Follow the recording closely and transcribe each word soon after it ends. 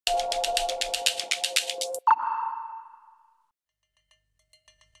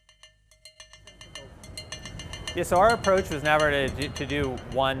Yeah, so our approach was never to do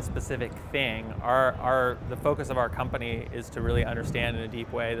one specific thing. The focus of our company is to really understand in a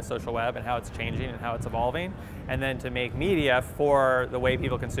deep way the social web and how it's changing and how it's evolving, and then to make media for the way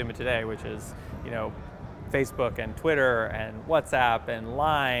people consume it today, which is, Facebook and Twitter and WhatsApp and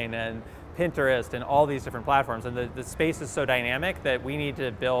Line and Pinterest and all these different platforms. And the space is so dynamic that we need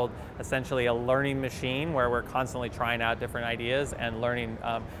to build essentially a learning machine where we're constantly trying out different ideas and learning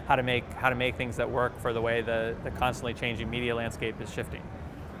how to make things that work for the way the constantly changing media landscape is shifting.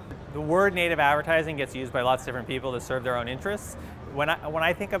 The word native advertising gets used by lots of different people to serve their own interests. When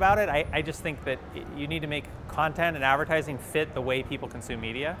I think about it, I just think that you need to make content and advertising fit the way people consume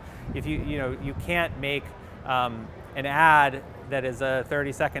media. If you can't make an ad that is a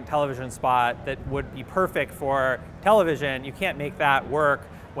 30-second television spot that would be perfect for television, you can't make that work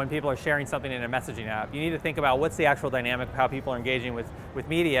when people are sharing something in a messaging app. You need to think about what's the actual dynamic of how people are engaging with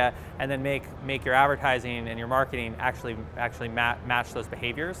media, and then make your advertising and your marketing actually match those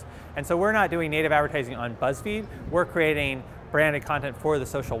behaviors. And so we're not doing native advertising on Buzzfeed, we're creating branded content for the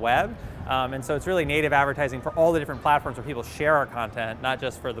social web. And so it's really native advertising for all the different platforms where people share our content, not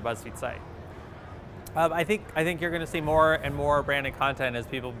just for the Buzzfeed site. I think you're going to see more and more branded content as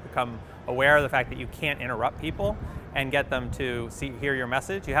people become aware of the fact that you can't interrupt people and get them to hear your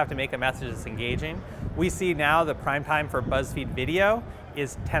message. You have to make a message that's engaging. We see now the prime time for Buzzfeed video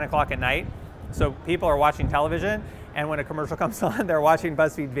is 10 o'clock at night. So people are watching television, and when a commercial comes on, they're watching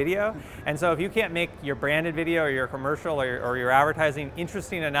Buzzfeed video. And so if you can't make your branded video or your commercial or your advertising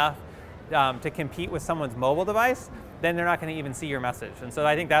interesting enough to compete with someone's mobile device, then they're not going to even see your message. And so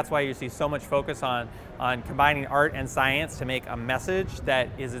I think that's why you see so much focus on combining art and science to make a message that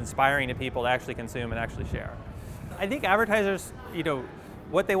is inspiring to people to actually consume and actually share. I think advertisers,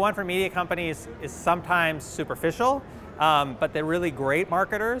 what they want from media companies is sometimes superficial, but the really great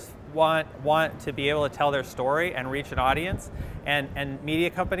marketers want to be able to tell their story and reach an audience. And media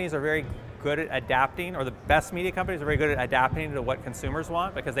companies are very good at adapting, or the best media companies are very good at adapting to what consumers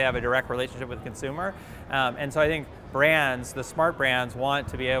want because they have a direct relationship with the consumer. And so I think brands, the smart brands, want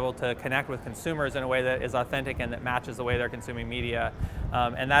to be able to connect with consumers in a way that is authentic and that matches the way they're consuming media.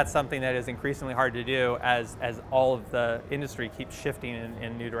 And that's something that is increasingly hard to do as all of the industry keeps shifting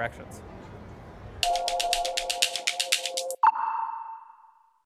in new directions.